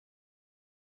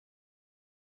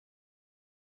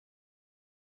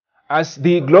As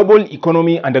the global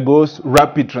economy undergoes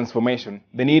rapid transformation,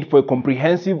 the need for a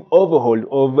comprehensive overhaul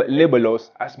of labor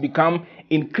laws has become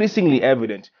increasingly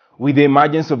evident, with the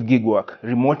emergence of gig work,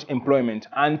 remote employment,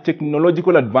 and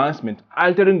technological advancement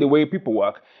altering the way people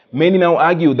work. Many now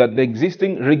argue that the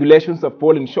existing regulations have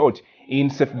fallen short in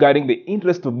safeguarding the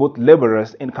interests of both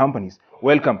laborers and companies.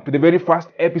 Welcome to the very first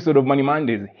episode of Money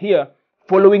Mondays. Here,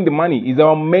 following the money is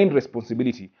our main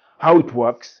responsibility. How it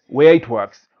works, where it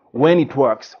works, when it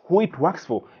works, who it works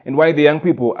for, and why the young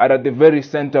people are at the very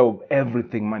center of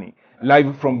everything money.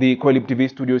 Live from the CoELIB TV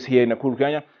studios here in Nakuru,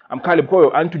 Kenya, I'm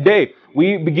Koyo, and today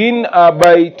we begin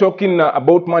by talking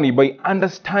about money, by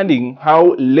understanding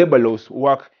how labor laws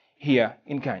work here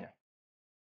in Kenya.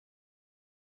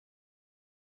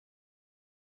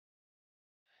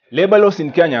 Labor laws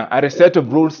in Kenya are a set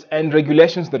of rules and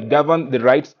regulations that govern the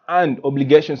rights and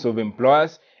obligations of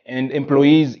employers and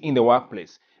employees in the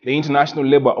workplace. The International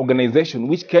Labour Organization,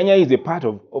 which Kenya is a part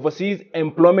of, oversees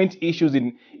employment issues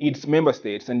in its member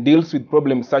states and deals with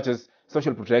problems such as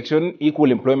social protection,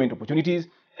 equal employment opportunities,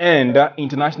 and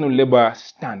international labour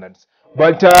standards.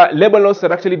 But labour laws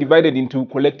are actually divided into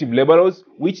collective labour laws,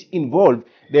 which involve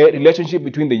the relationship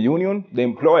between the union, the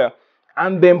employer,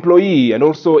 and the employee, and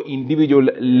also individual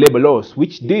labour laws,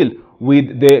 which deal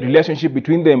with the relationship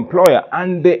between the employer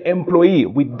and the employee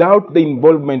without the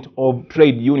involvement of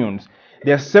trade unions.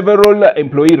 There are several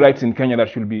employee rights in Kenya that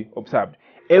should be observed.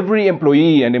 Every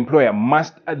employee and employer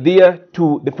must adhere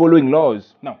to the following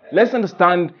laws. Now, let's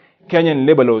understand Kenyan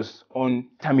labor laws on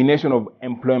termination of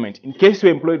employment. In case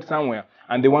you're employed somewhere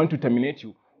and they want to terminate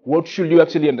you, what should you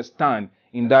actually understand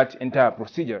in that entire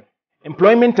procedure?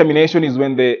 Employment termination is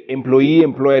when the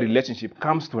employee-employer relationship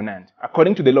comes to an end.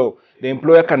 According to the law, the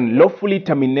employer can lawfully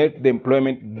terminate the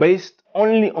employment based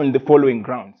only on the following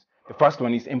grounds. The first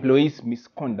one is employee's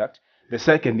misconduct. The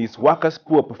second is worker's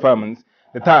poor performance.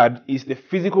 The third is the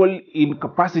physical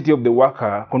incapacity of the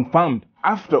worker confirmed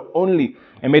after only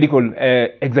a medical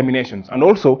examinations, and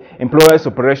also employer's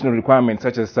operational requirements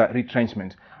such as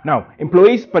retrenchment. Now,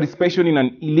 employees' participation in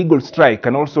an illegal strike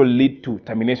can also lead to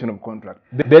termination of contract.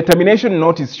 The termination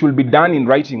notice should be done in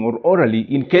writing or orally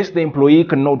in case the employee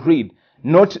cannot read.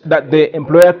 Note that the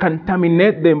employer can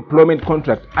terminate the employment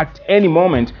contract at any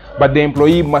moment, but the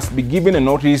employee must be given a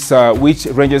notice which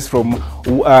ranges from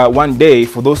 1 day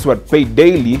for those who are paid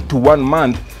daily to 1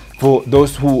 month for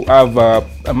those who have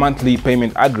a monthly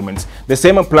payment agreements. The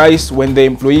same applies when the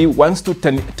employee wants to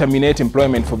terminate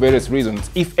employment for various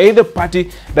reasons. If either party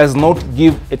does not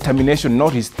give a termination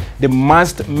notice, they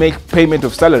must make payment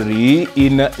of salary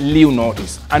in lieu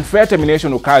notice. Unfair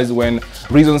termination occurs when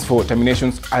reasons for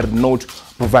terminations are not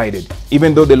provided,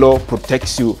 even though the law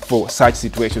protects you for such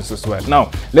situations as well. Now,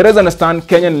 let us understand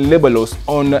Kenyan labor laws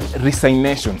on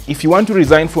resignation. If you want to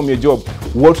resign from your job,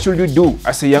 what should you do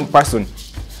as a young person?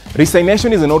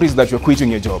 Resignation is a notice that you're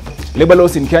quitting your job. Labor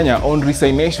laws in Kenya on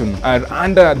resignation are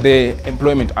under the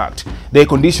Employment Act. The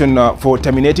condition for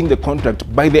terminating the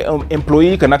contract by the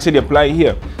employee can actually apply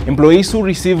here. Employees who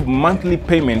receive monthly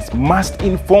payments must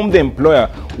inform the employer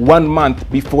 1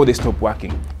 month before they stop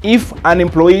working. If an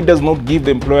employee does not give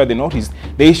the employer the notice,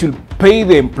 they should pay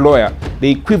the employer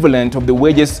the equivalent of the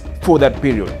wages for that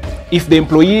period. If the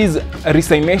employee's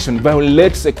resignation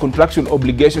violates a contractual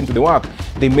obligation to the work,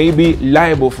 they may be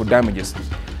liable for damages.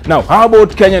 Now, how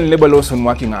about Kenyan labor laws on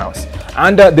working hours?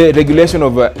 Under the regulation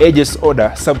of Ages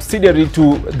Order, subsidiary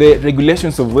to the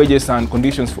regulations of wages and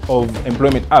conditions of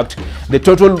Employment Act, the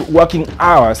total working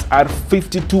hours are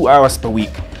 52 hours per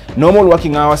week. Normal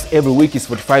working hours every week is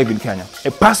 45 in Kenya.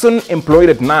 A person employed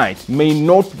at night may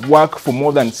not work for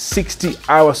more than 60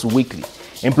 hours weekly.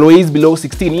 Employees below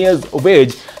 16 years of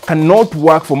age cannot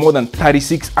work for more than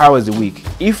 36 hours a week.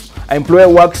 If an employer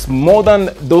works more than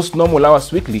those normal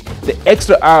hours weekly, the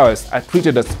extra hours are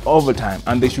treated as overtime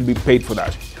and they should be paid for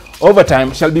that.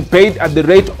 Overtime shall be paid at the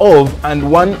rate of and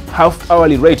 1/2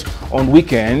 hourly rate on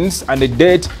weekends and a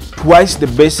date twice the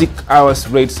basic hours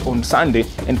rates on Sunday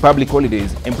and public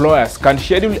holidays. Employers can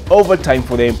schedule overtime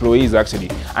for their employees actually.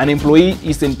 An employee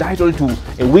is entitled to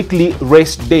a weekly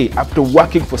rest day after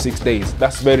working for 6 days.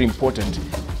 That's very important.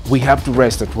 We have to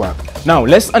rest at work. Now,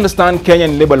 let's understand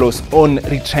Kenyan labor laws on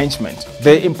retrenchment.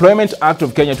 The Employment Act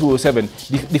of Kenya 2007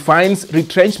 defines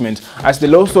retrenchment as the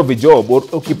loss of a job or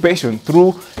occupation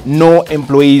through no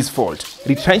employee's fault.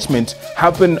 Retrenchment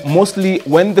happens mostly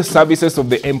when the services of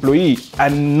the employee are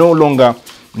no longer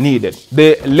needed.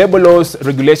 The Labor Laws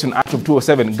Regulation Act of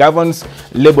 2007 governs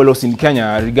labor laws in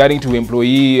Kenya regarding to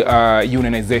employee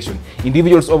unionization.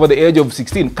 Individuals over the age of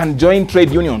 16 can join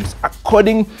trade unions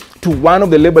according to one of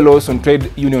the labor laws on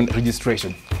trade union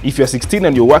registration. If you're 16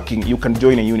 and you're working, you can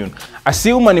join a union.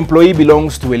 Assume an employee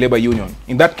belongs to a labor union.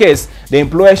 In that case, the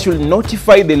employer should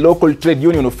notify the local trade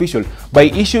union official by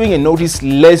issuing a notice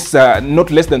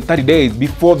not less than 30 days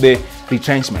before the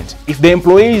retrenchment. If the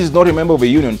employee is not a member of a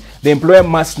union, the employer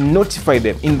must notify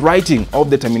them in writing of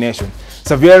the termination.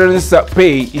 Severance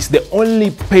pay is the only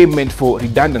payment for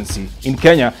redundancy. In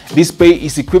Kenya, this pay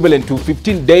is equivalent to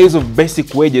 15 days of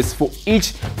basic wages for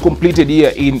each completed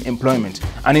year in employment.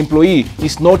 An employee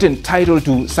is not entitled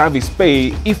to service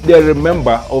pay if they are a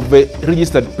member of a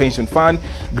registered pension fund,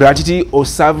 gratuity or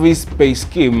service pay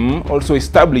scheme also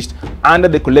established under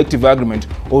the collective agreement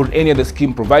or any other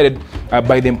scheme provided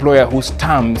by the employer whose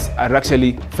terms are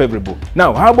actually favorable.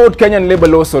 Now, how about Kenyan labor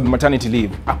laws on maternity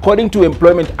leave? According to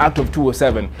Employment Act of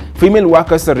 2007, female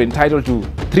workers are entitled to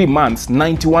 3 months,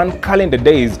 91 calendar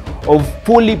days of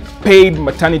fully paid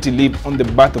maternity leave on the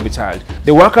birth of a child.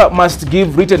 The worker must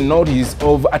give written notice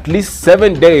of at least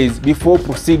 7 days before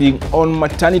proceeding on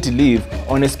maternity leave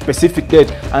on a specific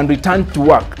date and return to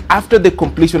work after the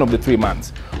completion of the 3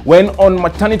 months. When on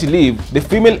maternity leave, the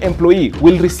female employee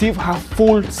will receive her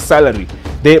full salary.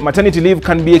 The maternity leave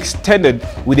can be extended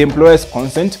with the employer's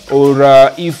consent or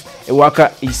if a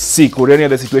worker is sick or any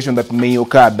other situation that may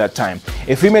occur at that time.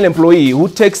 A female employee who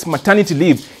takes maternity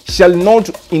leave shall not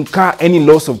incur any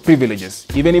loss of privileges.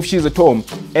 Even if she is at home,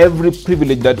 every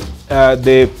privilege that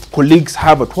the colleagues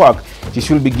have at work, she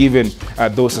should be given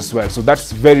those as well. So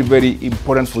that's very, very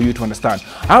important for you to understand.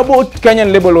 How about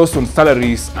Kenyan labor laws on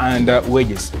salaries and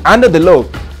wages? Under the law,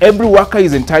 every worker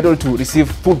is entitled to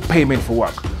receive full payment for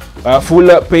work.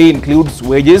 Full pay includes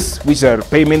wages, which are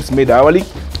payments made hourly,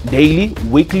 daily,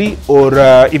 weekly, or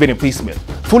even a piecemeal.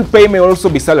 Full pay may also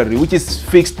be salary, which is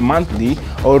fixed monthly,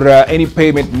 or any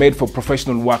payment made for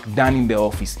professional work done in the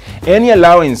office. Any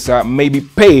allowance may be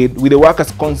paid with the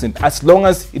worker's consent as long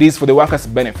as it is for the worker's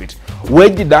benefit.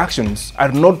 Wage deductions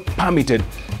are not permitted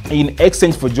in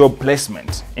exchange for job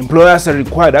placement. Employers are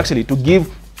required actually to give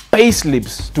pay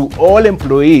slips to all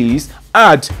employees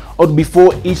at or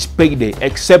before each payday,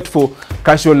 except for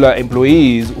casual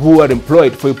employees who are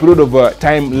employed for a period of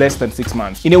time less than 6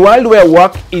 months. In a world where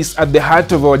work is at the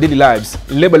heart of our daily lives,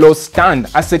 labor laws stand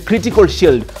as a critical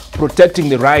shield protecting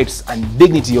the rights and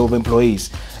dignity of employees.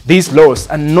 These laws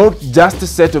are not just a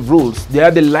set of rules, they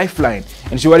are the lifeline,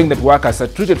 ensuring that workers are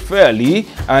treated fairly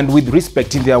and with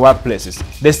respect in their workplaces.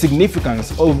 The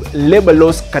significance of labor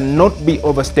laws cannot be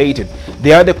overstated.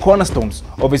 They are the cornerstones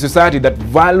of a society that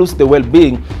values the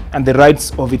well-being and the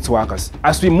rights of its workers.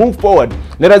 As we move forward,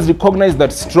 let us recognize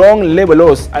that strong labor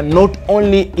laws are not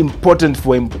only important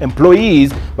for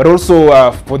employees, but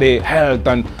also for the health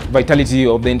and vitality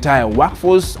of the entire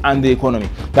workforce and the economy.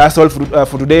 That's all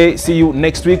for today. See you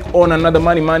next week on another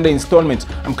Money Monday installment.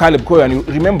 I'm CoELIB Koyo, and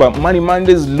remember, Money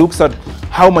Mondays looks at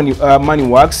how money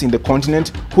works in the continent,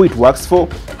 who it works for,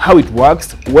 how it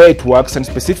works, where it works, and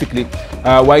specifically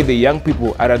why the young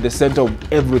people are at the center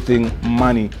of everything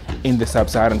money in the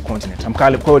sub-Saharan continent. I'm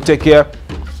CoELIB Koyo. Take care.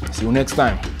 See you next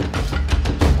time.